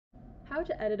How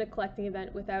to edit a collecting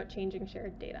event without changing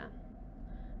shared data.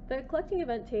 The collecting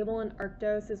event table in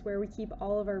Arctos is where we keep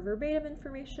all of our verbatim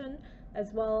information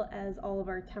as well as all of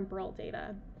our temporal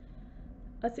data.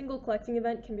 A single collecting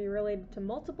event can be related to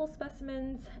multiple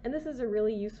specimens, and this is a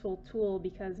really useful tool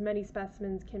because many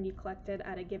specimens can be collected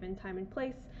at a given time and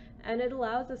place, and it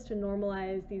allows us to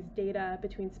normalize these data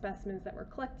between specimens that were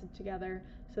collected together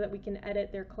so that we can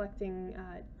edit their collecting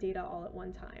data all at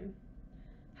one time.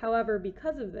 However,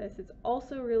 because of this, it's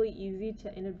also really easy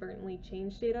to inadvertently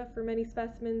change data for many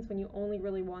specimens when you only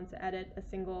really want to edit a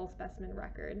single specimen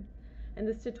record. And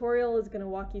this tutorial is going to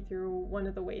walk you through one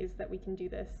of the ways that we can do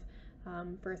this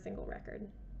for a single record.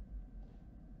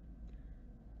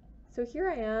 So here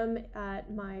I am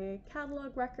at my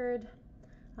catalog record.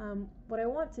 What I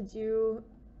want to do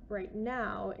right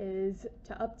now is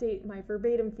to update my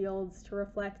verbatim fields to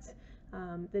reflect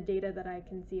the data that I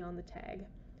can see on the tag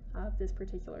of this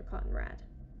particular cotton rat.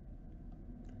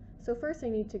 So first I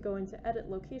need to go into Edit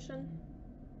Location.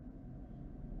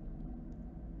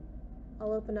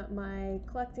 I'll open up my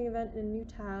collecting event in a new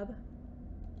tab.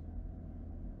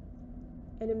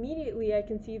 And immediately I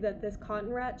can see that this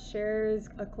cotton rat shares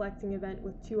a collecting event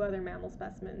with two other mammal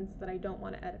specimens that I don't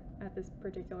want to edit at this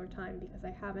particular time because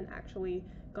I haven't actually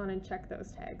gone and checked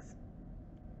those tags.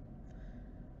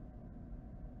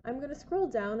 I'm going to scroll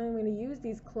down and I'm going to use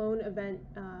these clone event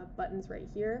buttons right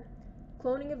here.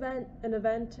 Cloning an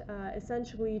event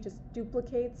essentially just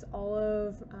duplicates all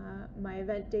of my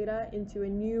event data into a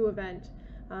new event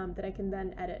that I can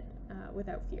then edit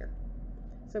without fear.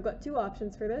 So I've got two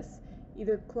options for this.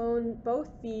 Either clone both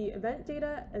the event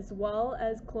data as well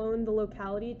as clone the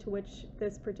locality to which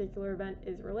this particular event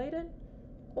is related,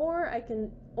 or I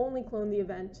can only clone the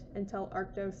event and tell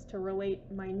Arctos to relate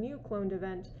my new cloned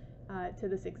event to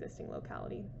this existing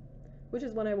locality, which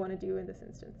is what I want to do in this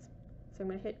instance. So I'm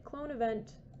going to hit Clone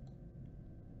Event,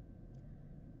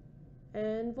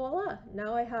 and voila!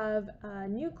 Now I have a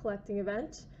new collecting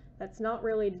event that's not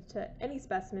related to any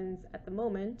specimens at the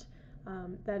moment,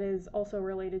 that is also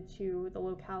related to the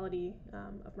locality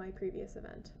of my previous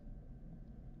event.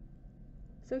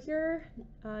 So here,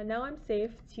 now I'm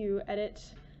safe to edit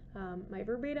my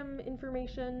verbatim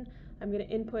information. I'm going to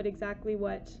input exactly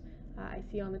what I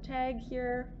see on the tag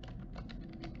here.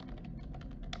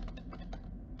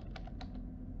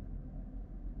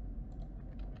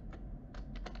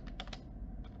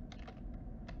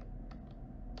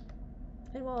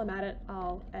 And while I'm at it,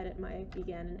 I'll edit my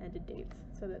began and ended dates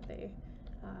so that they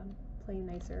play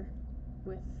nicer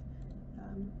with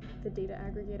the data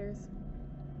aggregators.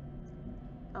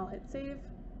 I'll hit save.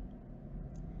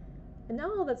 And now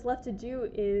all that's left to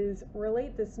do is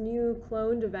relate this new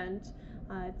cloned event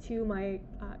to my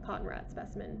cotton rat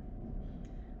specimen.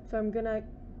 So I'm going to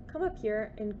come up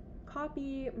here and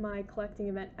copy my collecting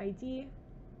event ID,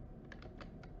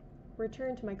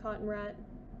 return to my cotton rat.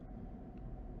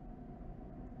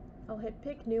 I'll hit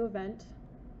Pick New Event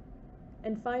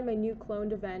and find my new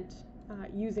cloned event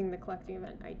using the collecting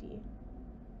event ID.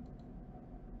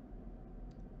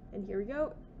 And here we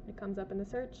go. It comes up in the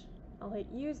search. I'll hit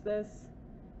Use This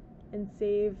and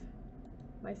save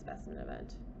my specimen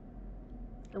event.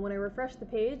 And when I refresh the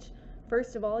page,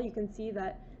 first of all, you can see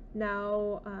that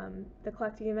now the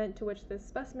collecting event to which this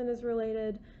specimen is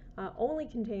related only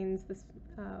contains this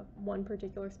one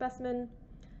particular specimen.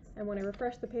 And when I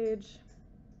refresh the page,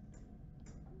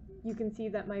 you can see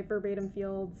that my verbatim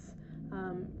fields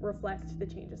reflect the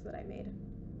changes that I made.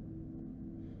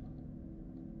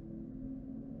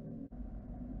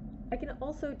 I can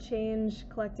also change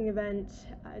collecting event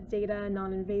data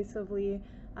non-invasively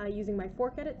using my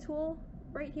fork edit tool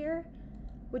right here,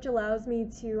 which allows me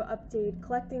to update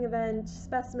collecting event,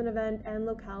 specimen event, and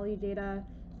locality data,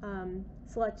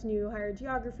 select new higher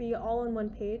geography all on one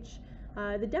page.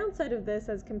 The downside of this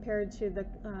as compared to the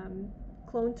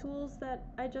clone tools that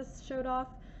I just showed off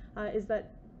is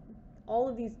that all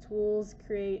of these tools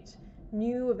create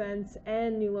new events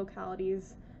and new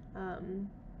localities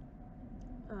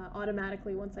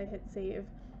automatically once I hit save.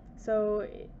 So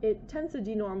it tends to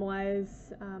denormalize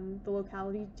the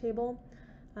locality table.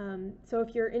 So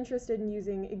if you're interested in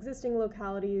using existing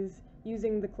localities,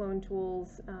 using the clone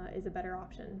tools is a better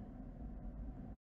option.